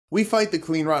We fight the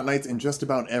Cleanrot Knights in just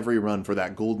about every run for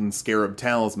that golden scarab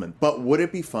talisman, but would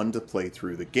it be fun to play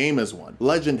through the game as one?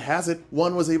 Legend has it,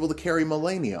 one was able to carry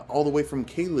Malenia all the way from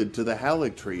Caelid to the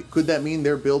Haligtree. Could that mean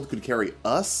their build could carry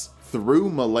us through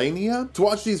Malenia? To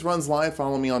watch these runs live,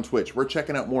 follow me on Twitch. We're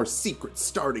checking out more secret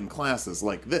starting classes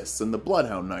like this and the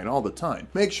Bloodhound Knight all the time.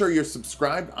 Make sure you're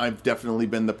subscribed. I've definitely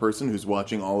been the person who's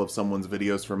watching all of someone's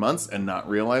videos for months and not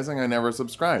realizing I never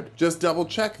subscribed. Just double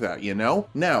check that, you know?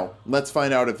 Now, let's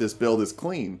find out if this build is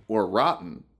clean or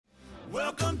rotten.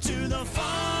 Welcome to the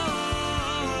farm.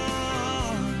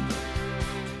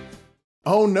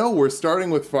 Oh no, we're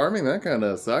starting with farming? That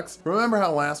kinda sucks. Remember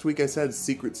how last week I said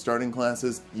secret starting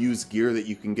classes use gear that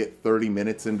you can get 30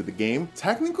 minutes into the game?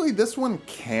 Technically, this one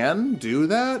can do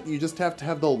that. You just have to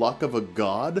have the luck of a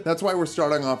god. That's why we're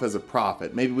starting off as a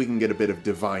prophet. Maybe we can get a bit of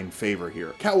divine favor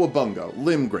here. Cowabunga,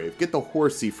 Limgrave, get the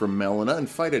horsey from Melina, and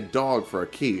fight a dog for a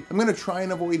key. I'm gonna try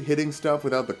and avoid hitting stuff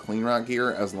without the Cleanrot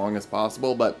gear as long as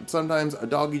possible, but sometimes a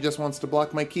doggy just wants to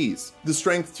block my keys. The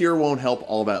strength tier won't help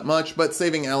all that much, but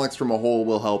saving Alex from a hole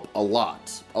will help a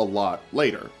lot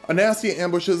later. A nasty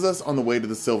ambushes us on the way to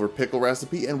the silver pickle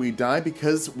recipe, and we die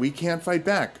because we can't fight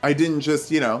back. I didn't just,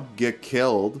 you know, get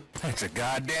killed. That's a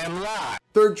goddamn lie.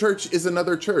 Third church is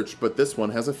another church, but this one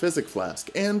has a physic flask,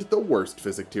 and the worst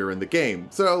physic tier in the game.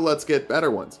 So let's get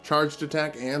better ones. Charged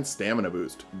attack and stamina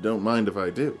boost. Don't mind if I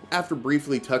do. After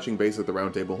briefly touching base at the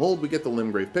round table hold, we get the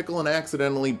Limgrave pickle and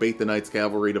accidentally bait the Knight's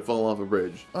cavalry to fall off a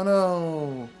bridge. Oh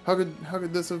no! How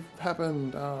could this have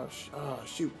happened?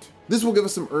 Shoot. This will give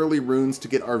us some early runes to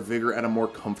get our vigor at a more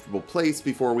comfortable place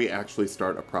before we actually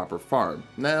start a proper farm.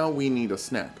 Now we need a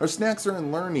snack. Our snacks are in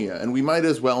Lernia, and we might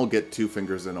as well get 2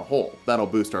 fingers in a hole. That'll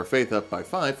boost our faith up by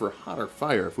 5 for hotter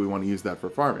fire if we want to use that for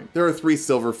farming. There are 3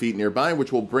 silver feet nearby,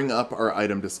 which will bring up our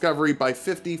item discovery by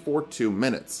 50 for 2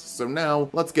 minutes. So now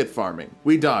let's get farming.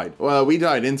 We died. Well, we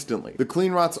died instantly. The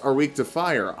Cleanrots are weak to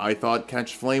fire. I thought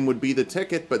Catch Flame would be the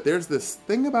ticket, but there's this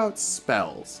thing about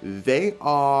spells. They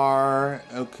are...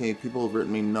 okay, people have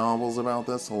written me novels about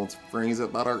this, so let's phrase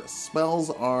it better.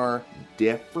 Spells are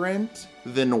different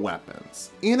than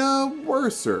weapons, in a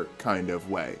worser kind of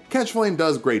way. Catch Flame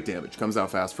does great damage, comes out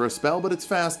fast for a spell, but it's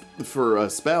fast for a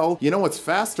spell. You know what's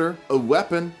faster? A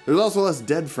weapon. There's also less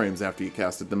dead frames after you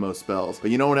cast it than most spells,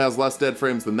 but you know what has less dead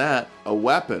frames than that? A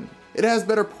weapon. It has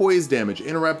better poise damage,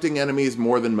 interrupting enemies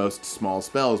more than most small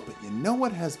spells, but you know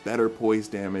what has better poise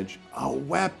damage? A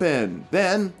weapon.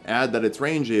 Then, add that its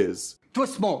range is too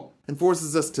small, and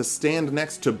forces us to stand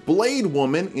next to Blade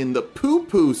Woman in the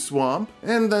poo-poo swamp,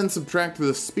 and then subtract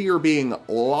the spear being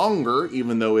longer,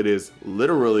 even though it is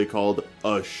literally called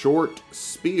a short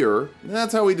spear. And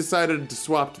that's how we decided to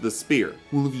swap to the spear.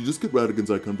 Well, if you just get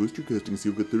Radagon's Icon Boost, your casting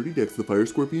seal, get 30 dex, the Fire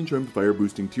Scorpion Charm, the Fire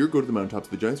Boosting Tier, go to the mountaintops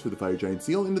of the Giants for the Fire Giant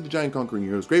Seal, into the Giant Conquering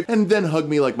Hero's Grave, and then hug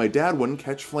me like my dad wouldn't.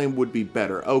 Catch Flame would be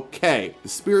better. Okay, the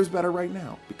spear is better right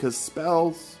now, because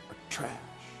spells are trash.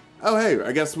 Oh hey,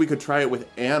 I guess we could try it with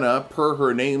Anna. Per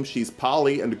her name, she's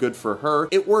Polly, and good for her.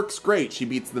 It works great. She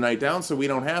beats the knight down, so we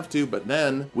don't have to, but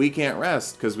then we can't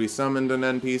rest because we summoned an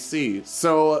NPC.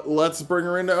 So let's bring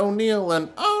her into O'Neill,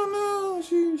 and oh no,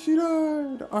 she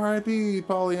died. R.I.P.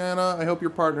 Pollyanna. I hope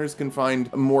your partners can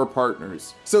find more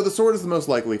partners. So the sword is the most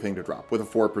likely thing to drop, with a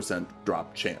 4%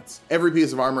 drop chance. Every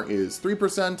piece of armor is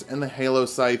 3%, and the Halo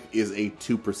Scythe is a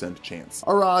 2% chance.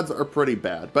 Our odds are pretty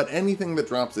bad, but anything that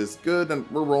drops is good, and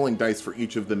we're rolling dice for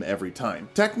each of them every time.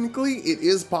 Technically, it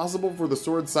is possible for the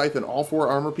sword, scythe, and all 4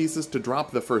 armor pieces to drop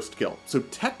the first kill. So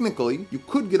technically, you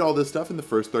could get all this stuff in the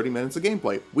first 30 minutes of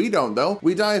gameplay. We don't though.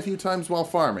 We die a few times while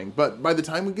farming, but by the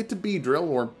time we get to Beedrill,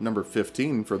 or number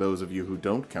 15 for those of you who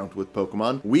don't count with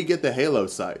Pokemon, we get the Halo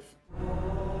Scythe.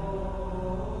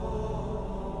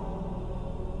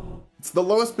 It's the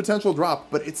lowest potential drop,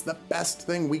 but it's the best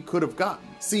thing we could have gotten.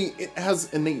 See, it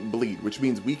has innate bleed, which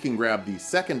means we can grab the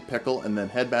second pickle and then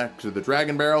head back to the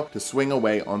dragon barrel to swing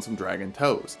away on some dragon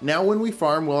toes. Now when we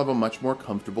farm, we'll have a much more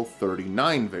comfortable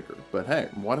 39 vigor. But hey,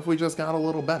 what if we just got a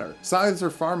little better? Scythes are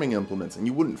farming implements, and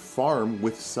you wouldn't farm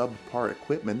with subpar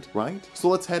equipment, right? So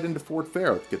let's head into Fort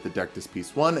Faroth, get the Dectus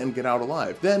piece 1, and get out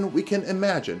alive. Then we can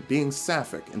imagine being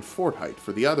Sapphic and Forthite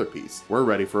for the other piece. We're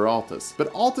ready for Altus.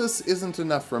 But Altus isn't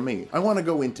enough for me. I want to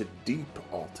go into deep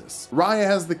Altus. Raya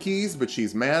has the keys, but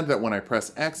she's mad that when I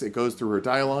press X, it goes through her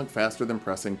dialogue faster than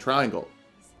pressing triangle.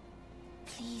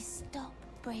 Please stop,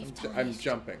 brave I'm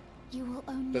jumping. You will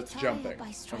only That's tire jumping. by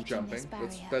I'm striking jumping. this barrier.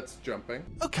 That's jumping.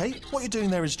 Okay, what you're doing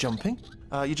there is jumping.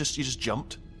 You just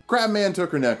jumped. Crabman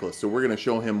took her necklace, so we're gonna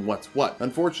show him what's what.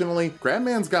 Unfortunately,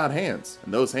 Crabman's got hands,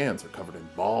 and those hands are covered in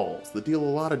balls that deal a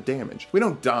lot of damage. We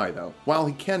don't die though. While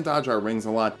he can dodge our rings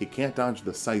a lot, he can't dodge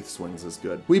the scythe swings as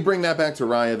good. We bring that back to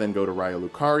Raya, then go to Raya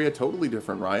Lucaria, totally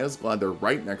different Rayas, glad they're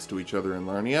right next to each other in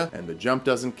Lernia, and the jump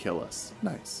doesn't kill us.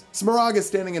 Nice. Smaragd is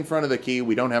standing in front of the key.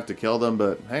 We don't have to kill them,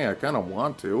 but hey, I kinda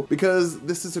want to, because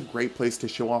this is a great place to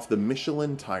show off the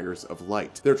Michelin tires of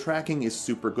light. Their tracking is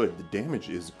super good, the damage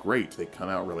is great, they come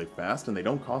out really fast, and they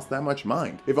don't cost that much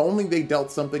mind. If only they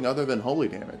dealt something other than holy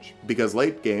damage, because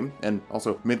late game, and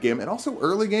also mid game, and also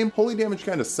early game, holy damage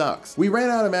kinda sucks. We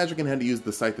ran out of magic and had to use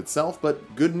the scythe itself,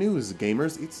 but good news,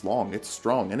 gamers, it's long, it's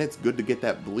strong, and it's good to get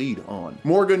that bleed on.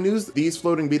 More good news, these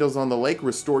floating beetles on the lake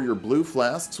restore your blue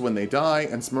flasks when they die,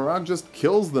 and Smaragd just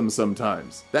kills them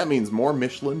sometimes. That means more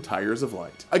Michelin tires of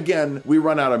light. Again, we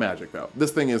run out of magic though.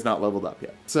 This thing is not leveled up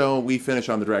yet. So we finish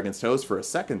on the dragon's toes for a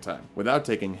second time, without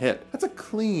taking hit. That's a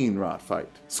Cleanrot fight.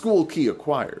 School key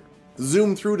acquired.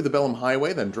 Zoom through to the Bellum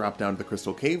Highway, then drop down to the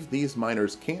Crystal Cave. These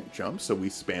miners can't jump, so we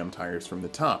spam tires from the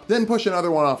top. Then push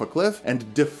another one off a cliff,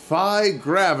 and defy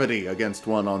gravity against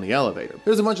one on the elevator.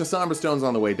 There's a bunch of Somber Stones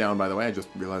on the way down, by the way. I just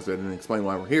realized I didn't explain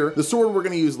why we're here. The sword we're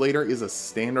going to use later is a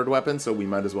standard weapon, so we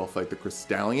might as well fight the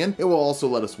Crystallion. It will also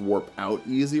let us warp out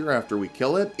easier after we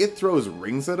kill it. It throws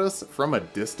rings at us from a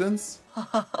distance.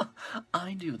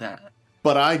 I do that.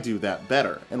 But I do that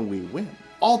better, and we win.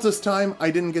 Altus time, I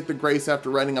didn't get the grace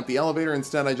after riding up the elevator.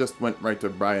 Instead, I just went right to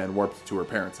Raya and warped to her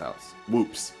parents' house.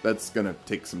 Whoops, that's gonna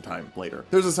take some time later.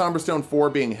 There's a Somber Stone 4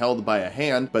 being held by a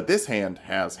hand, but this hand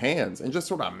has hands and just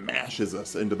sort of mashes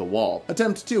us into the wall.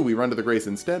 Attempt 2, we run to the grace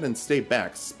instead and stay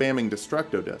back, spamming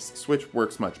Destructo Discs, which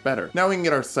works much better. Now we can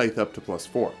get our scythe up to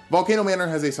 +4. Volcano Manor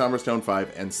has a Somber Stone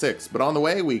 5 and 6, but on the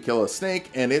way we kill a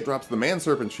snake and it drops the Man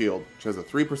Serpent Shield, which has a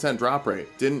 3% drop rate.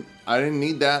 I didn't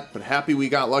need that, but happy we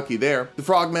got lucky there. The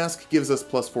Frog Mask gives us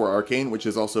 +4 Arcane, which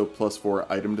is also +4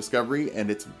 Item Discovery, and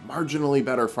it's marginally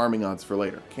better farming odds for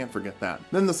later. Can't forget that.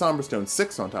 Then the Somber Stone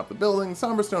 6 on top of the building,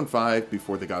 Somber Stone 5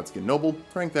 before the Godskin Noble,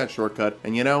 crank that shortcut,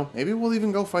 and you know, maybe we'll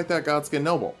even go fight that Godskin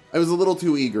Noble. I was a little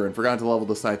too eager and forgot to level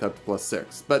the scythe up to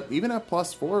 +6, but even at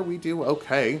 +4 we do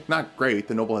okay. Not great,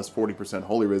 the Noble has 40%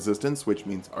 holy resistance, which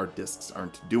means our discs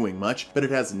aren't doing much, but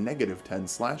it has -10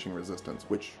 slashing resistance,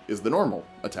 which is the normal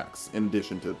attacks, in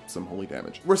addition to some holy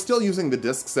damage. We're still using the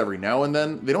discs every now and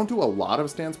then. They don't do a lot of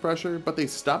stance pressure, but they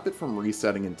stop it from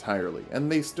resetting entirely, and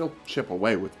they still chip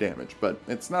away with damage, but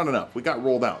it's not enough. We got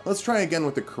rolled out. Let's try again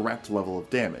with the correct level of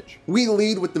damage. We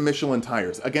lead with the Michelin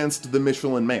tires against the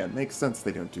Michelin Man. Makes sense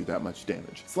they don't do that much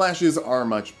damage. Slashes are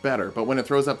much better, but when it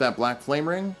throws up that black flame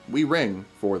ring, we ring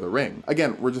for the ring.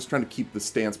 Again, we're just trying to keep the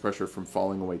stance pressure from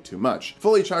falling away too much.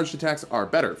 Fully charged attacks are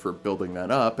better for building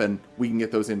that up, and we can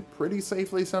get those in pretty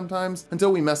safely sometimes,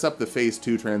 until we mess up the phase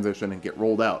 2 transition and get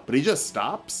rolled out. But he just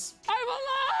stops? I'm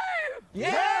alive!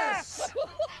 Yes!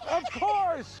 Of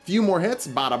course! Few more hits,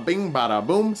 bada bing, bada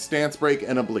boom, stance break,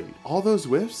 and a bleed. All those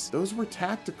whiffs, those were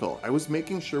tactical. I was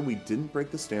making sure we didn't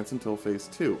break the stance until phase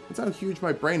 2. That's how huge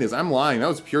my brain is. I'm lying, that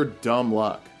was pure dumb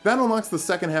luck. That unlocks the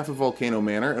second half of Volcano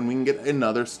Manor, and we can get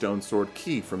another Stone Sword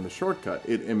key from the shortcut.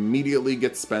 It immediately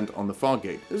gets spent on the Fog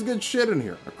Gate. There's good shit in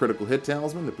here. A critical hit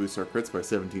talisman that boosts our crits by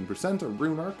 17%, a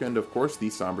rune arc, and of course the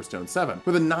Somber Stone 7.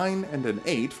 With a 9 and an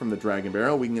 8 from the Dragon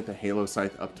Barrel, we can get the Halo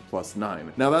Scythe up to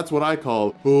 +9. Now that's what I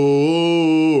call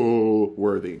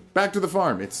worthy. Back to the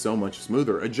farm. It's so much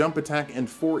smoother. A jump attack and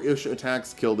 4-ish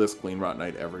attacks kill this Cleanrot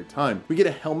Knight every time. We get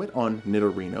a helmet on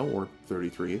Nidorino, or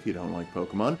 33 if you don't like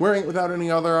Pokemon. Wearing it without any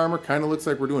other armor kind of looks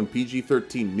like we're doing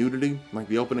PG-13 nudity, like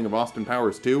the opening of Austin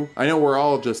Powers 2. I know we're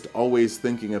all just always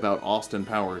thinking about Austin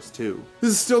Powers 2.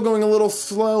 This is still going a little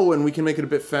slow, and we can make it a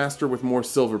bit faster with more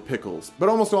silver pickles. But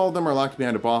almost all of them are locked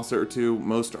behind a boss or two.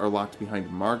 Most are locked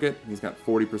behind Margit. He's got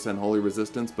 40% holy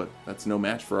resistance, but that's no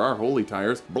match for our holy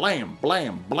tires. Blam,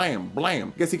 blam, blam,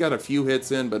 blam. Guess he got a few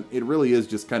hits in, but it really is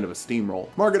just kind of a steamroll.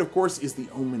 Margit, of course, is the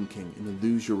Omen King, an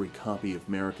illusory copy of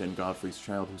Marika and Godfrey's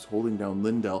child who's holding down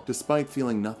Lindell despite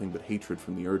feeling nothing but hatred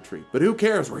from the Erdtree. But who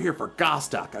cares? We're here for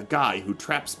Gostok, a guy who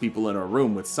traps people in a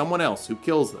room with someone else who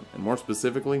kills them. And more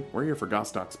specifically, we're here for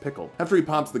Gostok's pickle. After he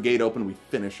pops the gate open, we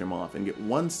finish him off and get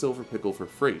 1 silver pickle for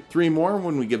free. 3 more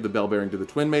when we give the bell bearing to the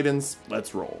Twin Maidens.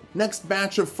 Let's roll. Next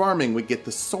batch of farming, we get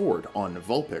the sword on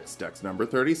Vulpix, dex number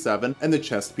 37, and the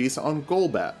chest piece on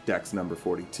Golbat, dex number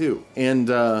 42. And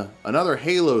another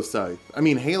Halo Scythe. I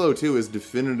mean, Halo 2 is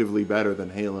definitively better than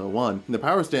Halo 1. fun, and the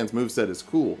power stance moveset is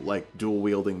cool, like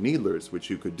dual-wielding needlers, which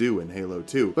you could do in Halo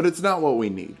 2, but it's not what we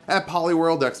need. At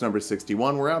Polyworld X number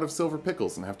 61, we're out of silver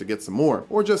pickles and have to get some more,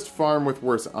 or just farm with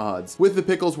worse odds. With the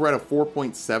pickles, we're at a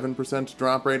 4.7%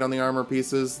 drop rate on the armor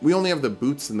pieces. We only have the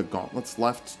boots and the gauntlets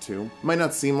left too. Might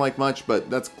not seem like much, but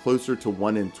that's closer to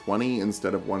 1 in 20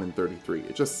 instead of 1 in 33.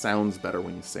 It just sounds better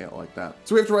when you say it like that.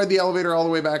 So we have to ride the elevator all the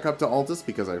way back up to Altus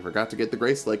because I forgot to get the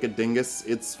Grace like a dingus.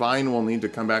 It's fine, we'll need to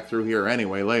come back through here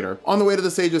anyway later. On the way to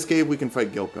the Sage's Cave, we can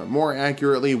fight Gilka. More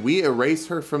accurately, we erase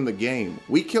her from the game.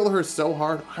 We kill her so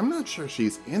hard, I'm not sure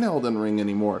she's in Elden Ring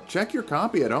anymore. Check your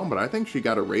copy at home, but I think she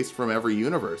got erased from every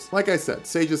universe. Like I said,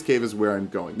 Sage's Cave is where I'm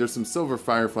going. There's some silver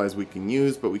fireflies we can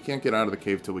use, but we can't get out of the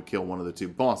cave till we kill one of the two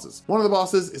bosses. One of the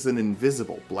bosses is an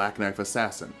invisible Black Knife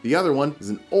assassin. The other one is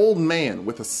an old man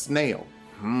with a snail.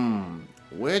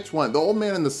 Which one? The old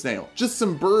man and the snail. Just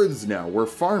some birds now. We're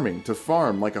farming to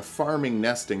farm like a farming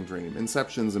nesting dream.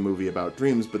 Inception's a movie about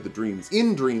dreams, but the dreams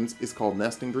in dreams is called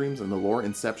nesting dreams, and the lore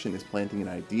Inception is planting an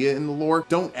idea in the lore.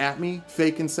 Don't at me,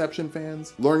 fake Inception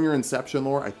fans. Learn your Inception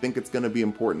lore. I think it's going to be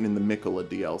important in the Miquella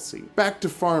DLC. Back to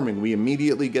farming, we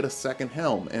immediately get a second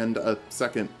helm and a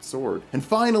second sword. And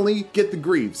finally, get the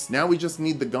greaves. Now we just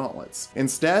need the gauntlets.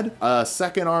 Instead, a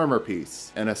second armor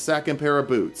piece and a second pair of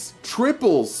boots.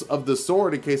 Triples of the sword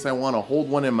in case I want to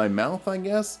hold one in my mouth, I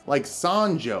guess? Like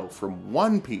Sanjo from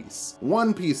One Piece.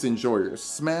 One Piece enjoyers,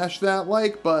 smash that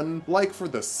like button, like for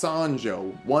the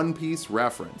Sanjo One Piece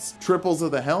reference. Triples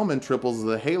of the helm and triples of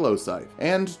the Halo Scythe,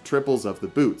 and triples of the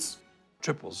boots.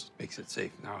 Triples makes it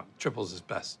safe. Now, triples is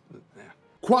best. Yeah.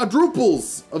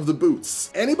 Quadruples of the boots.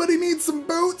 Anybody need some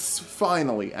boots?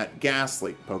 Finally, at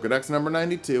Ghastly, Pokedex number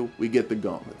 92, we get the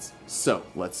gauntlets. So,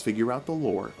 let's figure out the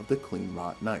lore of the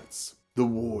Cleanrot Knights. The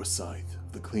war scythe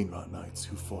of the Cleanrot Knights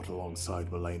who fought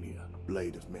alongside Malenia,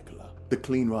 Blade of Miquella. The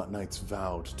Cleanrot Knights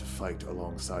vowed to fight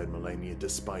alongside Malenia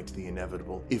despite the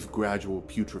inevitable, if gradual,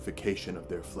 putrefaction of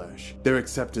their flesh. Their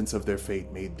acceptance of their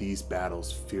fate made these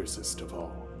battles fiercest of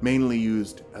all, mainly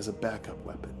used as a backup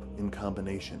weapon in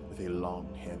combination with a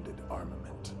long-handed armament.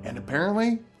 And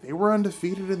apparently, they were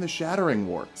undefeated in the Shattering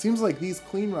War. Seems like these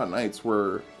Cleanrot Knights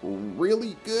were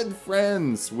really good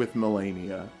friends with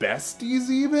Malenia. Besties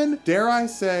even? Dare I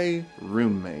say,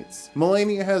 roommates.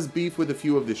 Malenia has beef with a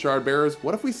few of the Shard Bearers.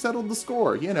 What if we settled the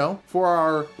score, you know, for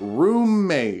our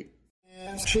roommate?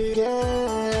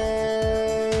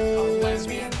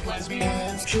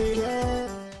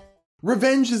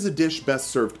 Revenge is a dish best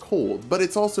served cold, but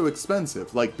it's also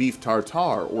expensive, like beef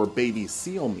tartare or baby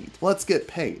seal meat. Let's get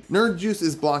paid. Nerd Juice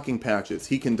is blocking Patches.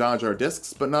 He can dodge our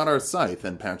discs, but not our scythe,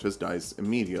 and Patches dies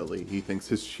immediately. He thinks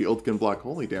his shield can block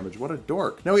holy damage. What a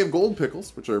dork. Now we have gold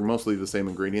pickles, which are mostly the same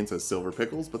ingredients as silver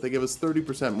pickles, but they give us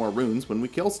 30% more runes when we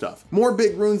kill stuff. More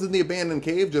big runes in the abandoned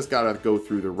cave, just gotta go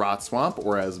through the rot swamp,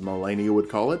 or as Malenia would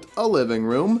call it, a living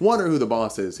room. Wonder who the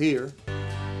boss is here.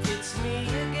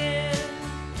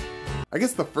 I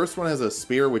guess the first one has a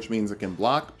spear, which means it can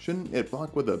block. Shouldn't it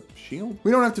block with a shield?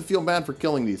 We don't have to feel bad for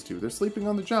killing these two. They're sleeping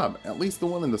on the job. At least the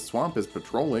one in the swamp is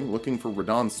patrolling, looking for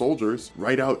Radon soldiers,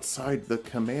 right outside the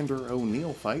Commander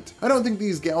O'Neill fight. I don't think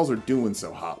these gals are doing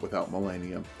so hot without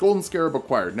Malenia. Golden Scarab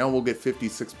acquired. Now we'll get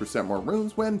 56% more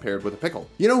runes when paired with a pickle.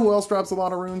 You know who else drops a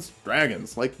lot of runes?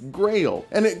 Dragons, like Grail.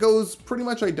 And it goes pretty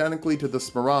much identically to the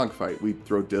Smaragd fight. We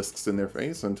throw discs in their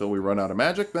face until we run out of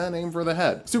magic, then aim for the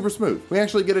head. Super smooth. We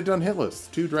actually get it done hitless.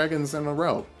 2 dragons in a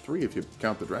row. 3 if you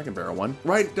count the Dragon Barrel one.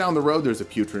 Right down the road, there's a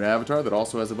putrid avatar that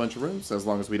also has a bunch of runes. As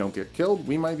long as we don't get killed,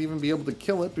 we might even be able to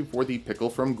kill it before the pickle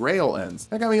from Grail ends.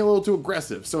 That got me a little too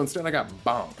aggressive, so instead I got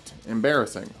bonked.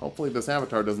 Embarrassing. Hopefully this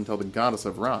avatar doesn't tell the Goddess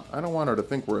of Rot. I don't want her to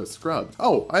think we're a scrub.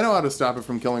 Oh, I know how to stop it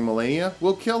from killing Malenia.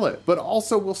 We'll kill it. But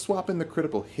also we'll swap in the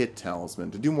critical hit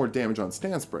talisman to do more damage on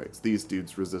stance breaks. These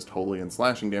dudes resist holy and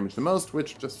slashing damage the most,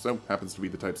 which just so happens to be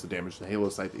the types of damage the Halo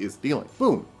Scythe is dealing.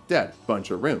 Boom. Dead.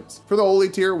 Bunch of runes. For the holy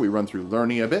tier, we run through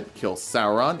Lernia a bit, kill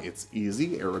Sauron, it's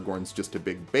easy, Aragorn's just a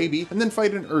big baby, and then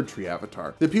fight an Erdtree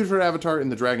avatar. The putrid avatar in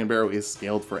the Dragon Barrow is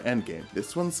scaled for endgame.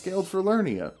 This one's scaled for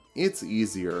Lernia. It's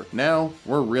easier. Now,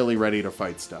 we're really ready to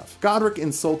fight stuff. Godric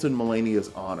insulted Malenia's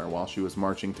honor while she was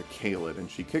marching to Caelid, and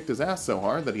she kicked his ass so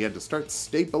hard that he had to start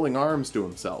stapling arms to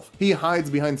himself. He hides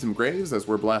behind some graves as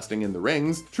we're blasting in the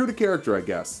rings. True to character, I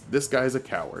guess. This guy's a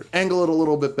coward. Angle it a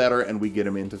little bit better, and we get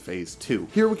him into phase 2.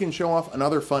 Here we can show off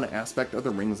another fun aspect of the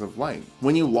Rings of Light.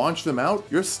 When you launch them out,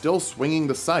 you're still swinging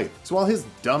the scythe. So while his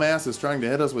dumbass is trying to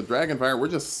hit us with Dragonfire, we're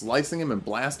just slicing him and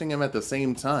blasting him at the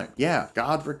same time. Yeah,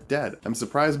 Godric dead. I'm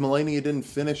surprised Malenia didn't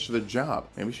finish the job.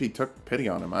 Maybe she took pity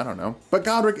on him, I don't know. But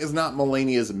Godric is not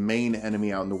Malenia's main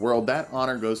enemy out in the world. That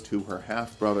honor goes to her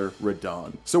half-brother,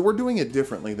 Radahn. So we're doing it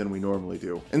differently than we normally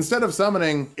do. Instead of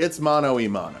summoning, it's mano a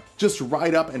mano. Just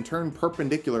ride up and turn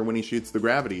perpendicular when he shoots the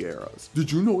gravity arrows.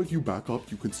 Did you know if you back up,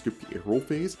 you can skip the arrow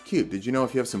phase? Cute. Did you know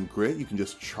if you have some grit, you can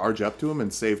just charge up to him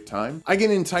and save time? I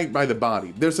get in tight by the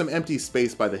body. There's some empty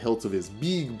space by the hilts of his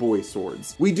big boy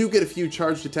swords. We do get a few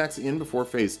charged attacks in before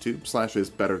phase 2. Slash is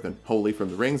better than Holy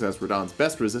from the rings, as Radahn's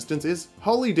best resistance is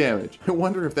Holy damage. I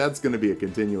wonder if that's going to be a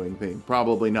continuing theme.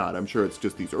 Probably not. I'm sure it's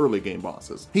just these early game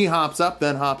bosses. He hops up,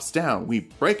 then hops down. We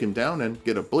break him down and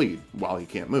get a bleed while he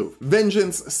can't move.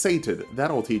 Vengeance Sated.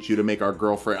 That'll teach you to make our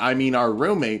our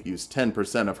roommate use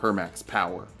 10% of her max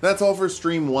power. That's all for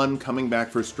stream 1. Coming back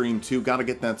for stream 2, gotta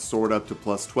get that sword up to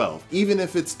plus 12. Even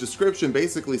if its description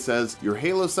basically says, your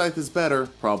Halo Scythe is better,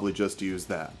 probably just use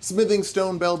that. Smithing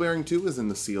Stone Bell Bearing 2 is in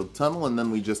the sealed tunnel, and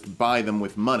then we just buy them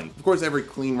with money. Of course, every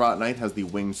Cleanrot Knight has the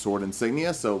winged sword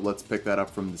insignia, so let's pick that up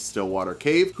from the Stillwater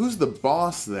Cave. Who's the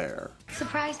boss there?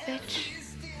 Surprise, bitch.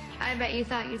 I bet you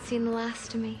thought you'd seen the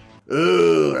last of me.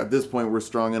 Ugh, at this point we're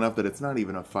strong enough that it's not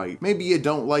even a fight. Maybe you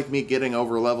don't like me getting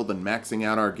over leveled and maxing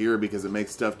out our gear because it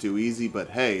makes stuff too easy, but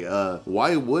hey,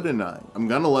 why wouldn't I? I'm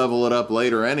gonna level it up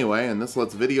later anyway, and this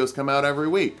lets videos come out every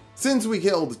week. Since we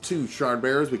killed 2 shard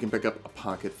bearers, we can pick up a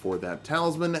pocket for that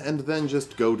talisman and then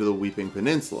just go to the Weeping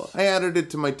Peninsula. I added it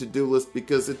to my to-do list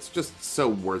because it's just so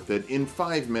worth it. In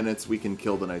 5 minutes, we can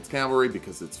kill the Knight's Cavalry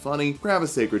because it's funny, grab a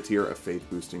Sacred Tear, a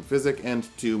faith-boosting physic, and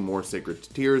 2 more Sacred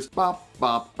Tears. Bop,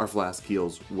 bop, our flask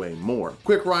heals way more.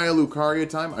 Quick Raya Lucaria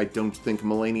time. I don't think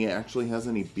Malenia actually has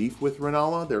any beef with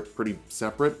Renala. They're pretty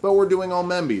separate, but we're doing all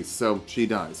Membes, so she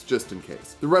dies, just in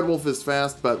case. The Red Wolf is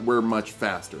fast, but we're much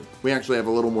faster. We actually have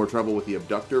a little more trouble with the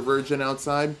Abductor Virgin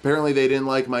outside. Apparently they didn't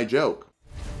like my joke.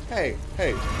 Hey,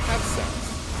 have sex.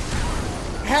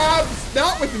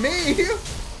 Not with me!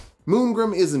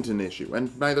 Moongrim isn't an issue,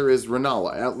 and neither is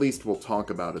Renala. At least we'll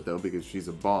talk about it though, because she's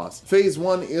a boss. Phase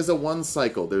 1 is a 1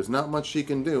 cycle. There's not much she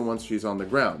can do once she's on the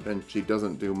ground, and she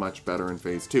doesn't do much better in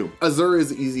phase 2. Azur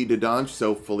is easy to dodge,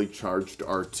 so fully charged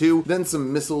R2. Then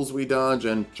some missiles we dodge,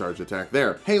 and charge attack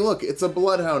there. Hey look, it's a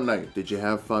Bloodhound Knight. Did you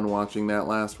have fun watching that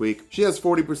last week? She has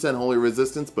 40% holy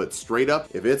resistance, but straight up,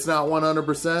 if it's not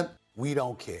 100%, we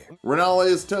don't care. Renala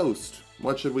is toast.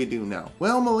 What should we do now?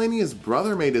 Well, Malenia's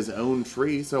brother made his own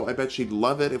tree, so I bet she'd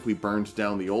love it if we burned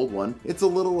down the old one. It's a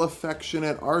little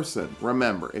affectionate arson.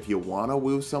 Remember, if you want to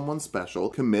woo someone special,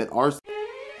 commit arson.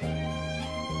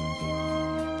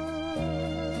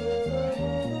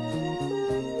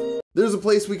 There's a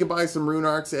place we can buy some rune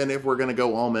arcs, and if we're gonna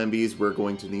go all Membes, we're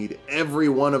going to need every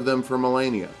one of them for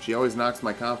Malenia. She always knocks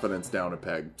my confidence down a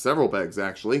peg. Several pegs,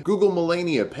 actually. Google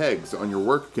Malenia pegs on your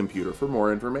work computer for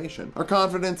more information. Our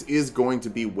confidence is going to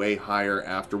be way higher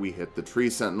after we hit the Tree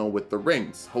Sentinel with the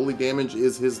rings. Holy damage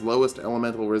is his lowest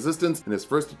elemental resistance, and his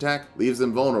first attack leaves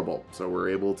him vulnerable. So we're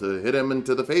able to hit him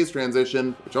into the phase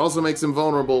transition, which also makes him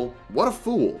vulnerable. What a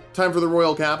fool. Time for the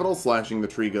Royal Capital. Slashing the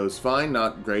tree goes fine.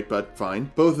 Not great, but fine.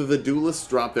 Both of the duelists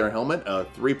drop their helmet, a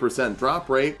 3% drop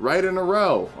rate, right in a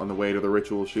row on the way to the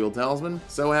Ritual Shield Talisman.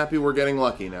 So happy we're getting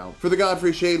lucky now. For the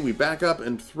Godfrey Shade, we back up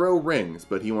and throw rings,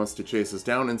 but he wants to chase us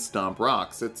down and stomp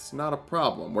rocks. It's not a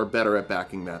problem. We're better at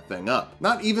backing that thing up.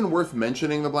 Not even worth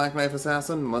mentioning the Black Knife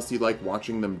Assassin unless you like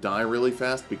watching them die really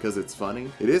fast because it's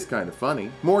funny. It is kind of funny.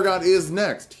 Morgott is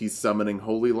next. He's summoning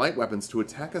holy light weapons to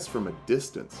attack us from a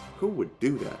distance. Who would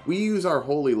do that? We use our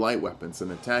holy light weapons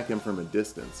and attack him from a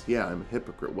distance. Yeah, I'm a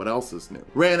hypocrite. What else is new?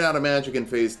 Ran out of magic in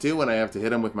phase 2 and I have to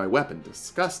hit him with my weapon.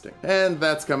 Disgusting. And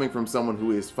that's coming from someone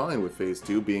who is fine with phase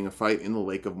 2 being a fight in the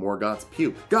Lake of Morgott's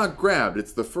puke. Got grabbed.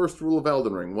 It's the first rule of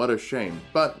Elden Ring. What a shame.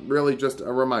 But really just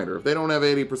a reminder, if they don't have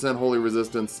 80% holy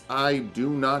resistance, I do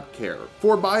not care.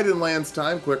 For Biden lands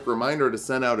time, quick reminder to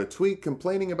send out a tweet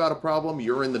complaining about a problem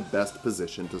you're in the best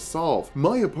position to solve.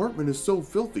 My apartment is so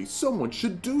filthy, someone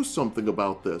should do something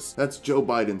about this. That's Joe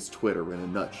Biden's Twitter in a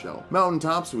nutshell.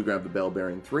 Mountaintops, we grab the Bell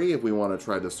Bearing 3 if we want to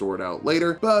try the sword out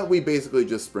later, but we basically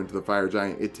just sprint to the fire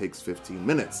giant. It takes 15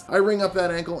 minutes. I ring up that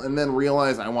ankle and then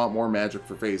realize I want more magic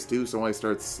for phase 2, so I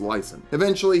start slicing.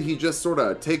 Eventually, he just sort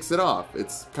of takes it off.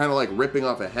 It's kind of like ripping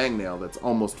off a hangnail that's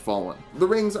almost fallen. The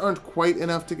rings aren't quite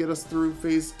enough to get us through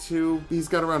phase 2. He's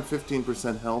got around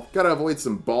 15% health. Gotta avoid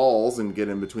some balls and get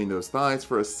in between those thighs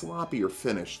for a sloppier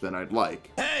finish than I'd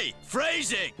like. Hey,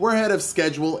 phrasing! We're ahead of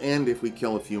schedule, and if we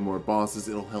kill a few more bosses,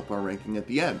 it'll help our ranking at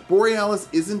the end. Borealis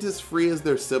isn't isn't as free as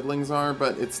their siblings are,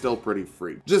 but it's still pretty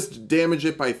free. Just damage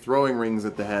it by throwing rings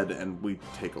at the head and we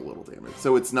take a little damage,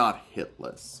 so it's not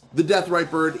hitless. The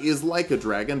Deathrite bird is like a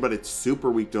dragon, but it's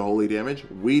super weak to holy damage.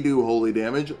 We do holy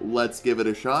damage, let's give it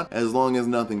a shot, as long as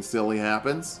nothing silly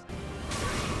happens.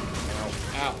 Ow,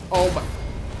 ow, oh my.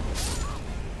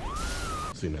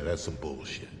 See, now that's some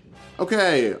bullshit.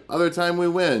 Okay, other time we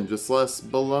win, just less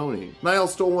baloney. Niall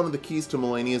stole one of the keys to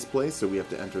Malenia's place, so we have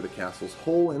to enter the castle's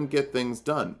hole and get things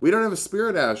done. We don't have a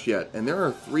spirit ash yet, and there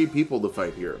are 3 people to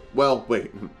fight here. Well,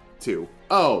 wait, 2.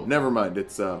 Oh, never mind,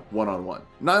 it's one-on-one.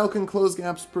 Niall can close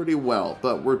gaps pretty well,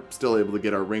 but we're still able to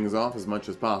get our rings off as much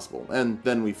as possible. And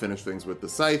then we finish things with the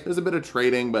scythe. There's a bit of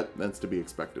trading, but that's to be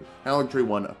expected. Haligtree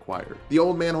 1 acquired. The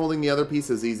old man holding the other piece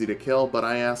is easy to kill, but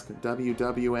I ask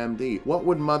WWMD, what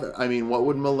would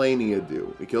Malenia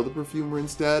do? We kill the perfumer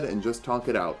instead and just talk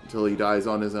it out until he dies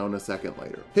on his own a second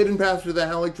later. Hidden path to the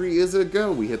Haligtree is a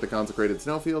go. We hit the consecrated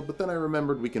snowfield, but then I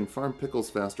remembered we can farm pickles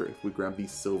faster if we grab the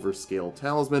silver scale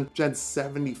talisman, which adds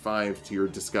 75 to your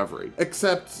discovery.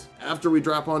 Except, after we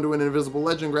drop onto an invisible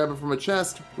ledge and grab it from a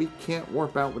chest, we can't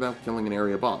warp out without killing an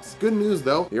area boss. Good news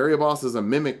though, the area boss is a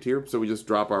mimic tier, so we just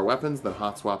drop our weapons, then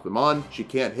hot swap them on. She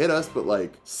can't hit us, but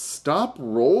like, stop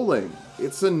rolling.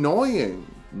 It's annoying.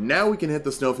 Now we can hit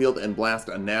the snowfield and blast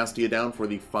a Nastia down for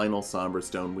the final Somber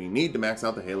Stone we need to max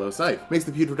out the Halo Scythe. Makes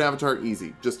the Putrid Avatar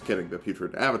easy. Just kidding, the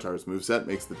Putrid Avatar's moveset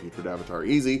makes the Putrid Avatar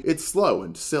easy. It's slow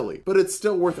and silly, but it's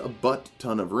still worth a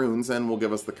butt-ton of runes and will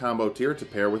give us the combo tier to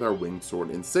pair with our Winged Sword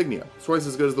Insignia. It's twice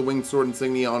as good as the Winged Sword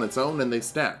Insignia on its own, and they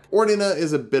stack. Ordina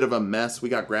is a bit of a mess. We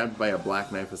got grabbed by a Black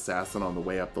Knife Assassin on the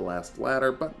way up the last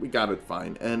ladder, but we got it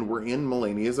fine, and we're in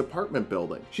Malenia's apartment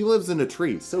building. She lives in a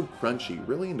tree, so crunchy,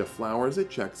 really into flowers, it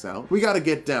checks out. We gotta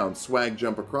get down, swag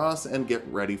jump across, and get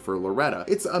ready for Loretta.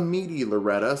 It's a meaty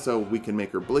Loretta, so we can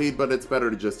make her bleed, but it's better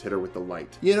to just hit her with the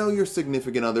light. You know your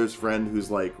significant other's friend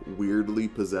who's like weirdly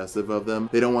possessive of them?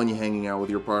 They don't want you hanging out with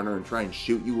your partner and try and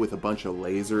shoot you with a bunch of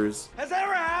lasers. Has that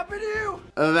ever happened to you?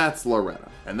 That's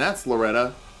Loretta. And that's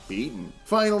Loretta beaten.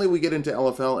 Finally, we get into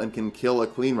LFL and can kill a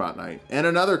Cleanrot Knight. And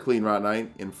another Cleanrot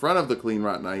Knight in front of the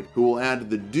Cleanrot Knight who will add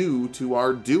the do to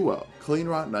our duo.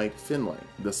 Cleanrot Knight Finlay,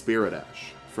 the Spirit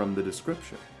Ash. From the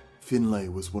description. Finlay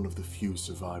was one of the few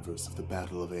survivors of the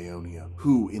Battle of Aeonia,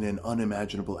 who, in an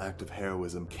unimaginable act of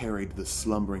heroism, carried the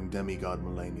slumbering demigod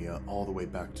Malenia all the way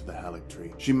back to the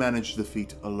Haligtree. She managed the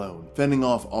feat alone, fending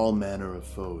off all manner of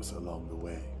foes along the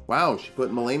way. Wow, she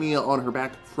put Malenia on her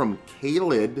back from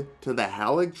Caelid to the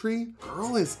Haligtree?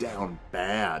 Girl is down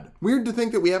bad. Weird to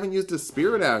think that we haven't used a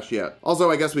Spirit Ash yet. Also,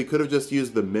 I guess we could have just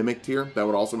used the Mimic tier. That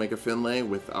would also make a Finlay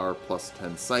with our plus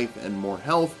 10 Scythe and more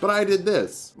health, but I did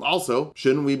this. Also,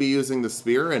 shouldn't we be using the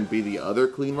Spear and be the other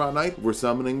Cleanrot Knight? We're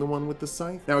summoning the one with the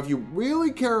Scythe. Now, if you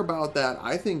really care about that,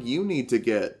 I think you need to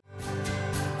get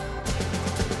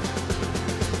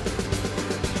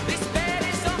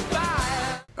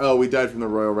Oh, we died from the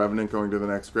Royal Revenant going to the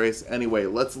next grace. Anyway,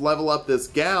 let's level up this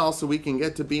gal so we can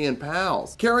get to being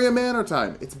pals. Carry a Manor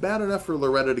time. It's bad enough for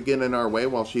Loretta to get in our way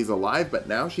while she's alive, but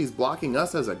now she's blocking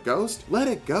us as a ghost? Let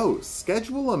it go.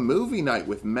 Schedule a movie night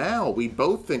with Mal. We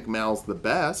both think Mal's the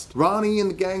best. Ronnie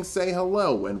and the gang say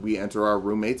hello when we enter our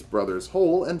roommate's brother's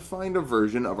hole and find a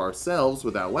version of ourselves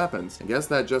without weapons. I guess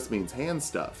that just means hand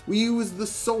stuff. We use the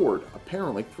sword.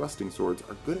 Apparently, thrusting swords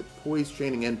are good at poise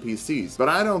chaining NPCs, but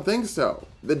I don't think so.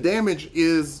 The damage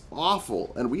is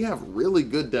awful, and we have really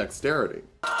good dexterity.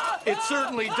 It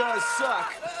certainly does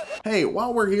suck. Hey,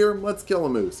 while we're here, let's kill a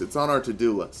moose. It's on our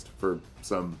to-do list for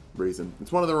some reason.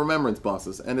 It's one of the remembrance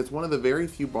bosses, and it's one of the very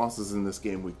few bosses in this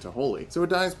game weak to holy, so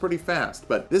it dies pretty fast.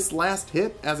 But this last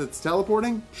hit, as it's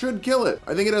teleporting, should kill it.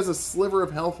 I think it has a sliver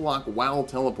of health lock while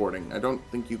teleporting. I don't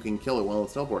think you can kill it while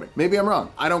it's teleporting. Maybe I'm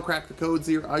wrong. I don't crack the codes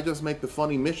here, I just make the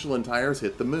funny Michelin tires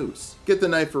hit the moose. Get the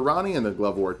knife for Ronnie and the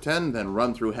glove ward 10, then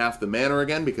run through half the manor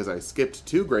again because I skipped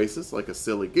 2 graces like a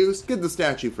silly goose. Get the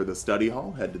statue for the study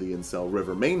hall, head to the Incel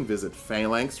River Main, visit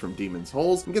Phalanx from Demon's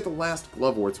Holes, and get the last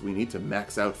glove warts we need to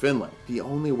max out Finlay. The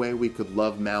only way we could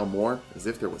love Mal more is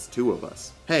if there was 2 of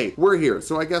us. Hey, we're here,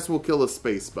 so I guess we'll kill a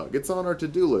space bug. It's on our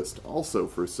to-do list, also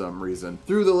for some reason.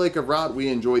 Through the Lake of Rot, we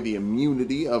enjoy the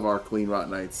immunity of our Cleanrot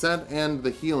Knight Set and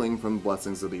the healing from the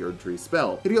Blessings of the Erdtree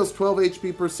spell. It heals 12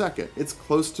 HP per second. It's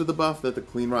close to the buff that the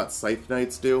Cleanrot Scythe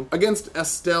Knights do. Against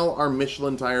Estelle, our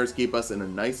Michelin tires keep us in a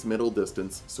nice middle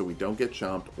distance so we don't get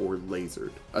chomped or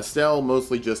lasered. Estelle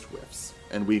mostly just whiffs.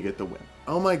 and we get the win.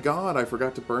 Oh my god, I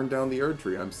forgot to burn down the Erd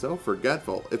Tree. I'm so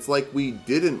forgetful. It's like we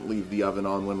didn't leave the oven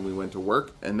on when we went to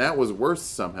work, and that was worse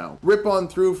somehow. Rip on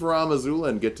through for Amazula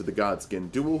and get to the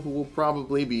Godskin duel, who will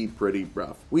probably be pretty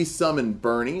rough. We summon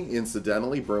Bernie.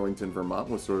 Incidentally, Burlington, Vermont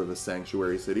was sort of a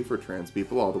sanctuary city for trans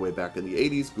people all the way back in the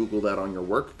 80s. Google that on your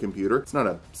work computer. It's not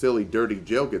a silly, dirty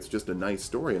joke, it's just a nice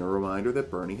story and a reminder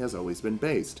that Bernie has always been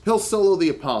based. He'll solo the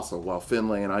Apostle, while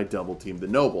Finlay and I double team the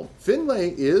Noble.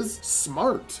 Finlay is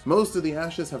smart. Most of the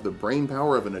Ashes have the brain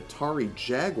power of an Atari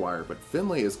Jaguar, but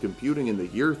Finlay is computing in the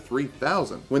year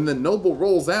 3000. When the Noble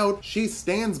rolls out, she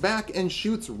stands back and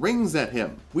shoots rings at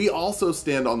him. We also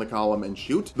stand on the column and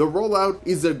shoot. The rollout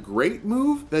is a great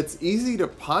move that's easy to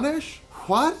punish?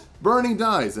 What? Bernie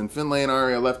dies, and Finlay and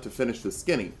Arya left to finish the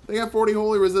skinny. They have 40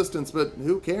 holy resistance, but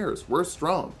who cares? We're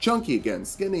strong. Chunky again,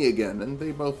 skinny again, and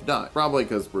they both die. Probably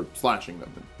because we're slashing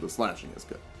them, and the slashing is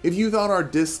good. If you thought our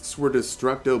discs were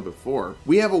destructo before,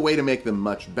 we have a way to make them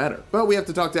much better. But we have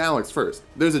to talk to Alex first.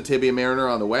 There's a Tibia Mariner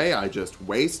on the way I just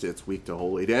waste, it's weak to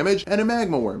holy damage, and a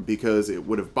Magma Worm because it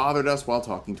would have bothered us while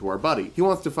talking to our buddy. He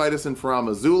wants to fight us in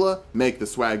Faramazula, make the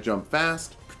swag jump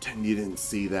fast, pretend you didn't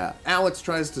see that. Alex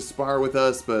tries to spar with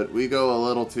us, but we go a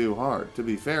little too hard. To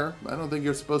be fair, I don't think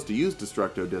you're supposed to use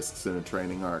Destructo Discs in a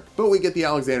training arc. But we get the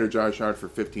Alexander Jar Shard for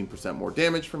 15% more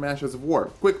damage from Ashes of War.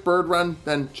 Quick bird run,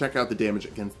 then check out the damage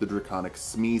against the Draconic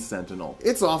Smee Sentinel.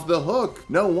 It's off the hook!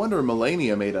 No wonder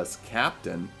Malenia made us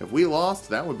captain. If we lost,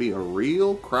 that would be a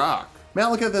real crock.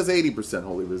 Malekith has 80%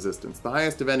 holy resistance, the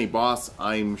highest of any boss,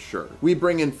 I'm sure. We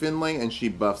bring in Finlay and she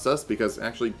buffs us because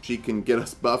actually she can get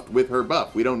us buffed with her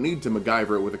buff. We don't need to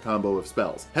MacGyver it with a combo of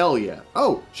spells. Hell yeah.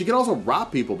 Oh, she can also rot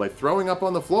people by throwing up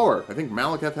on the floor. I think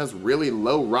Malekith has really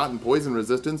low rot and poison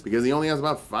resistance because he only has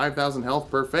about 5,000 health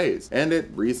per phase, and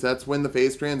it resets when the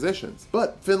phase transitions.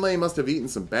 But Finlay must have eaten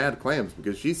some bad clams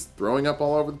because she's throwing up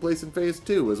all over the place in phase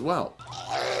 2 as well.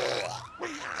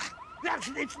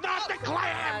 It's not the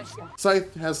clams!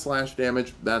 Scythe has slash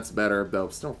damage, that's better, though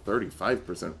still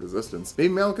 35% resistance.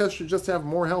 Maybe Malekith should just have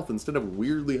more health instead of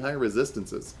weirdly high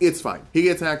resistances. It's fine. He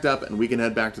gets hacked up and we can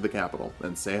head back to the capital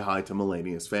and say hi to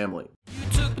Malenia's family.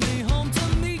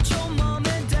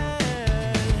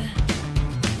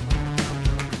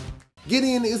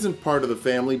 Gideon isn't part of the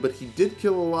family, but he did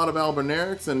kill a lot of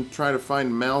Albernerics and try to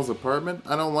find Mal's apartment.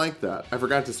 I don't like that. I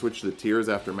forgot to switch the tiers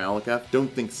after Malekith. Don't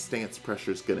think stance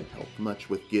pressure's gonna help much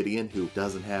with Gideon, who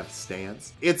doesn't have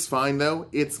stance. It's fine though,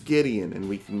 it's Gideon, and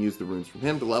we can use the runes from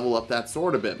him to level up that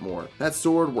sword a bit more. That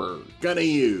sword we're gonna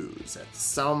use at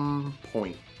some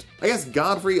point. I guess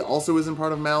Godfrey also isn't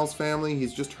part of Mal's family.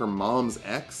 He's just her mom's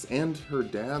ex and her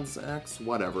dad's ex,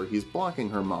 whatever. He's blocking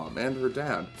her mom and her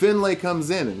dad. Finlay comes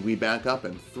in and we back up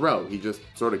and throw. He just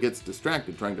sort of gets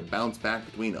distracted trying to bounce back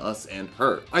between us and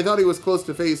her. I thought he was close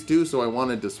to phase 2, so I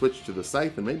wanted to switch to the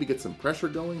Scythe and maybe get some pressure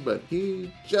going, but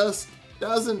he just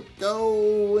doesn't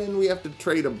go, and we have to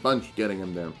trade a bunch getting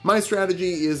him there. My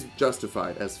strategy is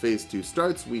justified. As phase 2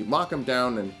 starts, we lock him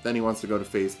down, and then he wants to go to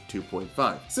phase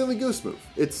 2.5. Silly goose move.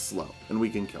 It's slow, and we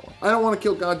can kill him. I don't want to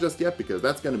kill God just yet because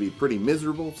that's going to be pretty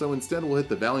miserable, so instead we'll hit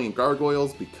the Valiant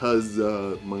Gargoyles because,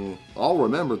 all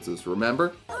remembrances,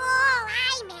 remember?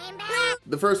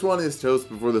 The first one is toast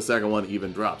before the second one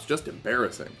even drops. Just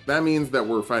embarrassing. That means that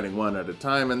we're fighting one at a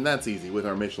time, and that's easy with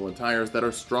our Michelin tires that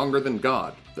are stronger than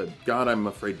God. The God I'm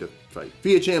afraid to fight.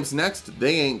 Fia Champs next,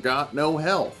 they ain't got no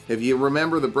health. If you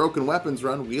remember the Broken Weapons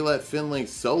run, we let Finlay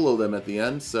solo them at the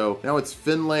end, so now it's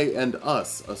Finlay and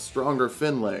us, a stronger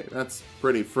Finlay. That's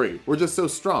pretty free. We're just so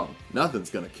strong. Nothing's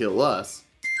gonna kill us.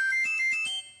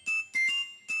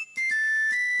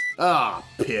 Ah,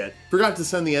 pit. Forgot to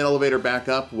send the elevator back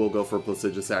up. We'll go for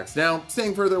Placiduous Axe now.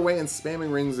 Staying further away and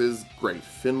spamming rings is great.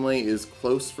 Finlay is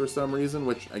close for some reason,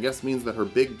 which I guess means that her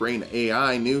big brain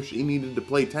AI knew she needed to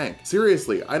play tank.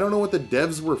 Seriously, I don't know what the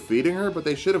devs were feeding her, but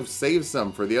they should have saved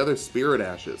some for the other Spirit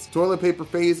Ashes. Toilet paper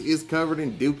phase is covered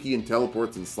in dookie and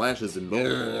teleports and slashes and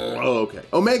oh, okay.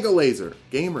 Omega Laser.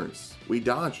 Gamers. We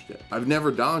dodged it. I've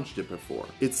never dodged it before.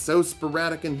 It's so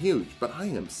sporadic and huge, but I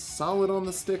am solid on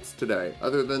the sticks today,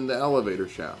 other than the elevator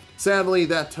shaft. Sadly,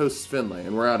 that toasts Finlay,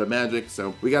 and we're out of magic,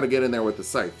 so we gotta get in there with the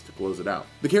Scythe to close it out.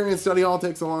 The Carrion Study Hall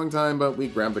takes a long time, but we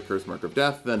grab the Curse Mark of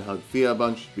Death, then hug Fia a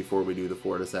bunch before we do the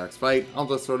Fortis Axe fight. I'll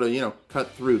just sort of,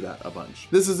 cut through that a bunch.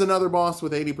 This is another boss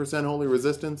with 80% holy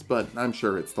resistance, but I'm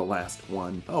sure it's the last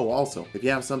one. Oh, also, if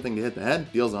you have something to hit the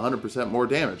head, deals 100% more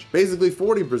damage. Basically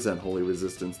 40% holy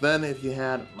resistance. Then, if if you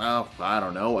had, well, I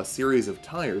don't know, a series of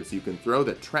tires you can throw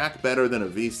that track better than a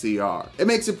VCR. It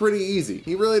makes it pretty easy.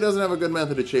 He really doesn't have a good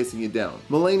method of chasing you down.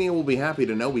 Malenia will be happy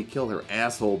to know we killed her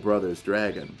asshole brother's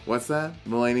dragon. What's that?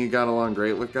 Malenia got along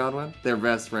great with Godwin? They're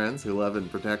best friends who love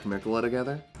and protect Miquella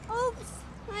together? Oops,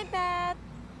 my bad.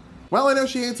 Well, I know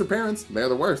she hates her parents. They're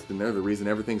the worst, and they're the reason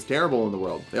everything's terrible in the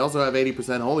world. They also have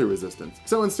 80% holy resistance.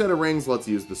 So instead of rings, let's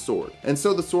use the sword. And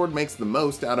so the sword makes the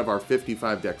most out of our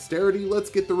 55 dexterity. Let's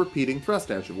get the repeating thrust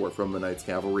Ash of War from the Knight's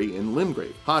Cavalry in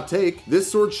Limgrave. Hot take,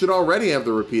 this sword should already have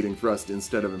the repeating thrust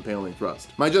instead of impaling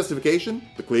thrust. My justification?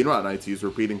 The Cleanrot Knights use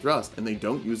repeating thrust, and they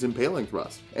don't use impaling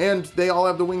thrust. And they all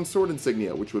have the winged sword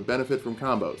insignia, which would benefit from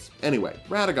combos. Anyway,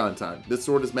 Radagon time. This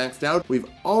sword is maxed out. We've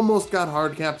almost got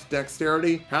hard capped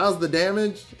dexterity. How's the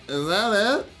damage? Is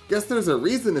that it? Guess there's a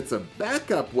reason it's a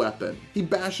backup weapon. He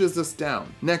bashes us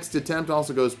down. Next attempt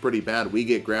also goes pretty bad. We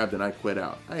get grabbed and I quit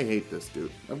out. I hate this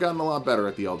dude. I've gotten a lot better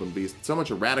at the Elden Beast. So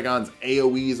much of Radagon's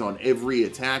AoEs on every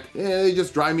attack, they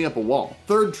just drive me up a wall.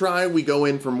 Third try, we go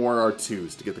in for more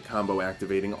R2s to get the combo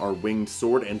activating our winged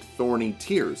sword and thorny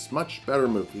tears. Much better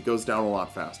move. He goes down a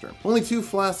lot faster. Only 2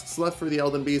 flasks left for the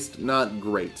Elden Beast. Not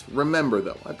great. Remember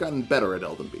though, I've gotten better at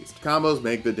Elden Beast. Combos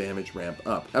make the damage ramp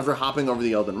up. After hopping over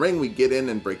the Elden Ring, we get in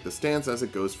and break the stance as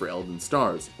it goes for Elden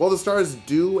Stars. While the stars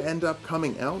do end up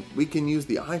coming out, we can use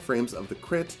the iframes of the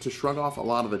crit to shrug off a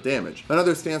lot of the damage.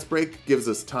 Another stance break gives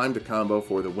us time to combo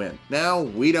for the win. Now,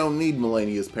 we don't need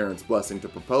Malenia's parents' blessing to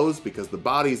propose because the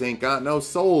bodies ain't got no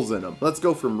souls in them. Let's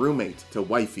go from roommate to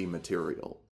wifey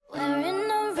material. Wearing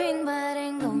no ring, but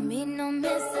ain't gonna be no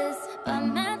misses. By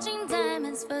matching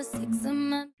diamonds for 6 a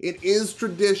month. It is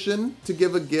tradition to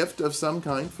give a gift of some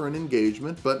kind for an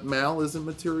engagement, but Mal isn't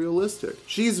materialistic.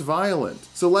 She's violent,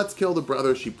 so let's kill the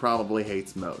brother she probably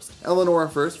hates most. Eleanor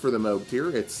first for the Moog tier.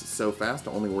 It's so fast,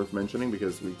 only worth mentioning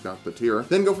because we got the tier.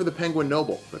 Then go for the Penguin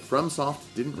Noble, but FromSoft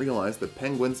didn't realize that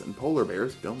penguins and polar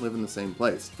bears don't live in the same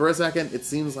place. For a second, it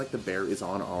seems like the bear is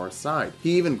on our side.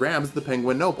 He even grabs the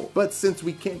Penguin Noble, but since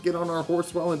we can't get on our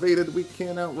horse while invaded, we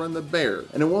can't outrun the bear.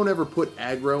 And it won't ever put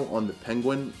aggro on the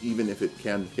penguin, even if it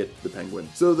can hit the penguin.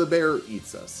 So the bear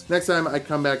eats us. Next time I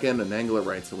come back in and angle it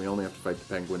right so we only have to fight the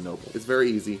Penguin Noble. It's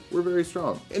very easy. We're very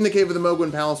strong. In the Cave of the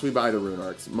Mogwin Palace, we buy the rune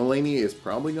arcs. Malenia is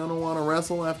probably gonna want to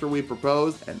wrestle after we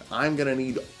propose, and I'm gonna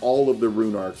need all of the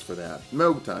rune arcs for that.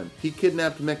 Moog time. He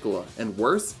kidnapped Miquella, and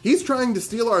worse, he's trying to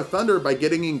steal our thunder by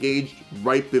getting engaged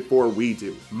right before we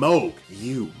do. Moog,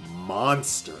 you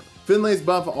monster. Finlay's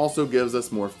buff also gives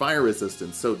us more fire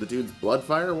resistance, so the dude's blood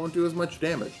fire won't do as much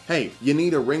damage. Hey, you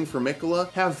need a ring for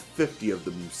Miquella? Have 50 of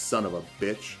them, you son of a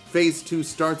bitch. Phase 2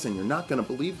 starts and you're not gonna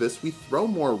believe this, we throw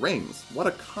more rings. What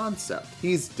a concept.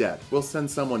 He's dead. We'll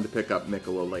send someone to pick up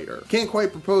Miquella later. Can't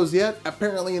quite propose yet.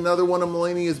 Apparently another one of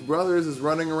Malenia's brothers is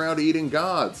running around eating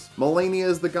gods. Malenia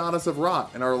is the goddess of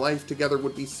rot, and our life together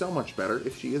would be so much better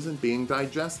if she isn't being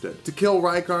digested. To kill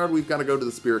Rykard, we've gotta go to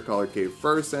the Spirit Caller Cave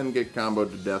first and get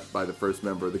comboed to death by the first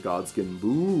member of the Godskin.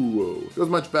 Boo! It was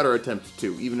much better attempt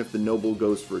too, even if the Noble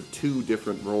goes for 2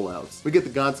 different rollouts. We get the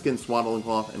Godskin Swaddling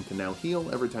Cloth and can now heal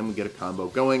every time we get a combo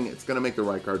going. It's gonna make the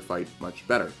Rykard fight much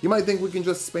better. You might think we can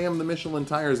just spam the Michelin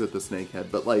tires at the snakehead,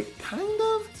 but like, kind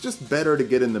of? It's just better to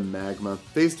get in the magma.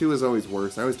 Phase 2 is always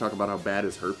worse. I always talk about how bad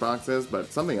his hurt box is,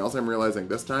 but something else I'm realizing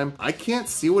this time, I can't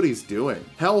see what he's doing.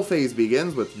 Hell phase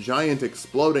begins with giant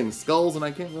exploding skulls, and I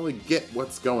can't really get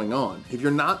what's going on. If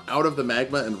you're not out of the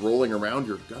magma and rolling around,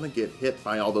 you're gonna get hit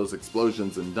by all those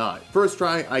explosions and die. First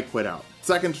try, I quit out.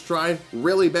 Second try,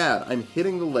 really bad. I'm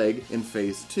hitting the leg in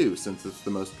phase 2 since it's the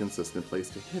most consistent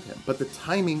place to hit him. But the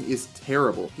timing is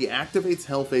terrible. He activates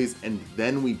Hell phase and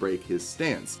then we break his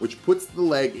stance, which puts the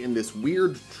leg in this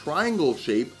weird triangle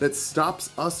shape that stops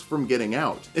us from getting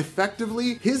out.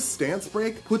 Effectively, his stance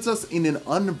break puts us in an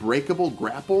unbreakable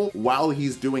grapple while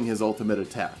he's doing his ultimate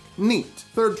attack. Neat.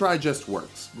 Third try just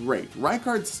works. Great.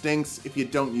 Rykard stinks if you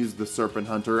don't use the Serpent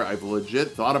Hunter. I've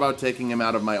legit thought about taking him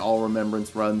out of my All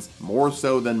Remembrance runs, more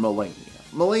so than Malenia.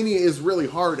 Malenia is really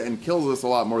hard and kills us a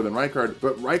lot more than Rykard,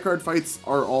 but Rykard fights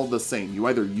are all the same. You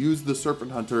either use the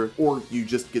Serpent Hunter or you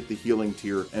just get the healing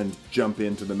tier and jump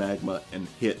into the magma and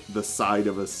hit the side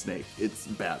of a snake. It's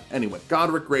bad. Anyway,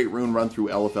 Godric Great Rune run through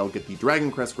LFL, get the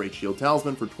Dragon Crest Great Shield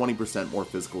Talisman for 20% more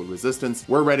physical resistance.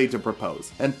 We're ready to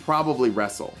propose and probably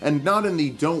wrestle. And not in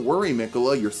the don't worry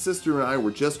Miquella, your sister and I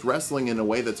were just wrestling in a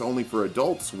way that's only for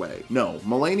adults way. No,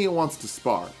 Malenia wants to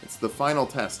spar. It's the final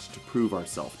test to prove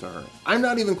ourselves to her. I'm I'm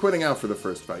not even quitting out for the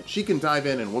first fight. She can dive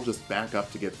in and we'll just back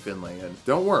up to get Finlay in.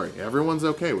 Don't worry, everyone's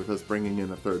okay with us bringing in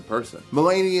a third person.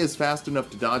 Malenia is fast enough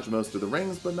to dodge most of the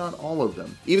rings, but not all of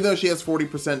them. Even though she has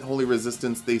 40% holy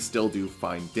resistance, they still do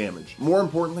fine damage. More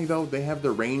importantly though, they have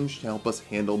the range to help us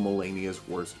handle Malenia's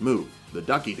worst move, the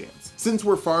ducky dance. Since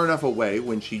we're far enough away,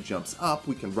 when she jumps up,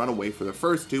 we can run away for the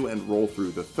first two and roll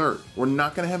through the third. We're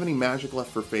not going to have any magic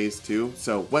left for phase 2,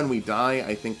 so when we die,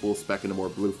 I think we'll spec into more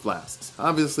blue flasks.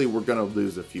 Obviously, we're going to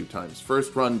lose a few times.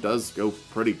 First run does go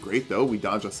pretty great though. We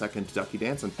dodge a second ducky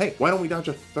dance, and hey, why don't we dodge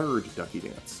a third ducky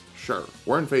dance? Sure,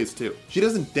 we're in phase 2. She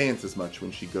doesn't dance as much when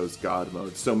she goes god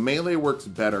mode, so melee works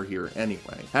better here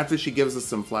anyway. After she gives us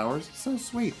some flowers, so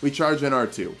sweet, we charge in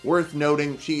R2. Worth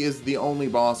noting, she is the only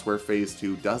boss where phase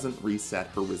 2 doesn't reset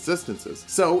her resistances,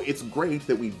 so it's great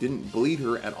that we didn't bleed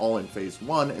her at all in phase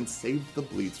 1 and saved the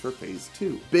bleeds for phase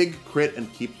 2. Big crit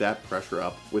and keep that pressure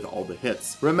up with all the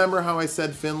hits. Remember how I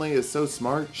said Finlay is so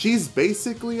smart? She's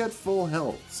basically at full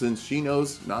health, since she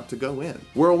knows not to go in.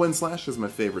 Whirlwind Slash is my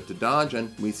favorite to dodge,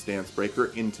 and we Stance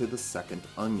Breaker into the second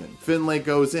onion. Finlay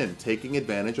goes in, taking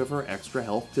advantage of her extra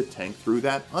health to tank through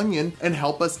that onion and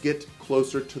help us get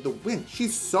closer to the win.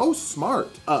 She's so smart.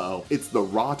 Uh-oh, it's the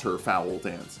Rotter Foul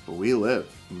dance. But we live.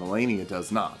 Malenia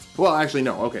does not. Well, actually,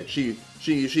 no. Okay, she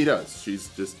does. She's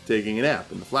just taking a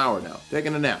nap in the flower now.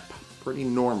 Taking a nap. Pretty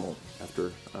normal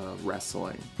after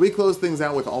wrestling. We close things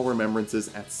out with all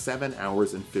remembrances at 7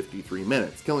 hours and 53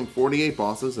 minutes, killing 48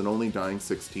 bosses and only dying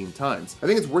 16 times. I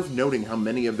think it's worth noting how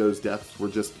many of those deaths were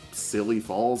just silly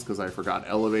falls because I forgot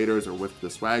elevators or whiffed the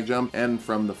swag jump, and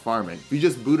from the farming. If you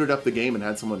just booted up the game and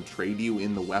had someone trade you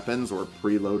in the weapons or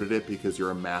preloaded it because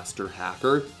you're a master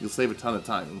hacker, you'll save a ton of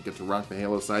time and get to rock the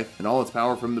Halo Scythe and all its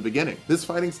power from the beginning. This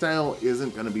fighting style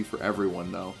isn't going to be for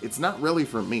everyone though. It's not really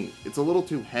for me. It's a little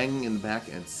too hang in the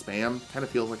back and spam. Kind of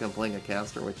feels like I'm playing a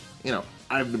caster, which, you know,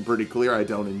 I've been pretty clear I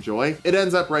don't enjoy. It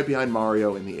ends up right behind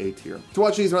Mario in the A tier. To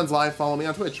watch these runs live, follow me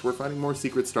on Twitch. We're finding more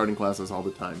secret starting classes all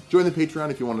the time. Join the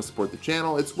Patreon if you want to support the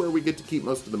channel. It's where we get to keep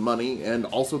most of the money, and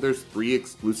also there's 3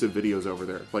 exclusive videos over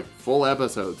there, like full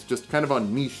episodes, just kind of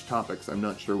on niche topics I'm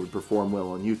not sure would perform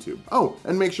well on YouTube. Oh,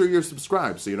 and make sure you're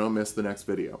subscribed so you don't miss the next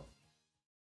video.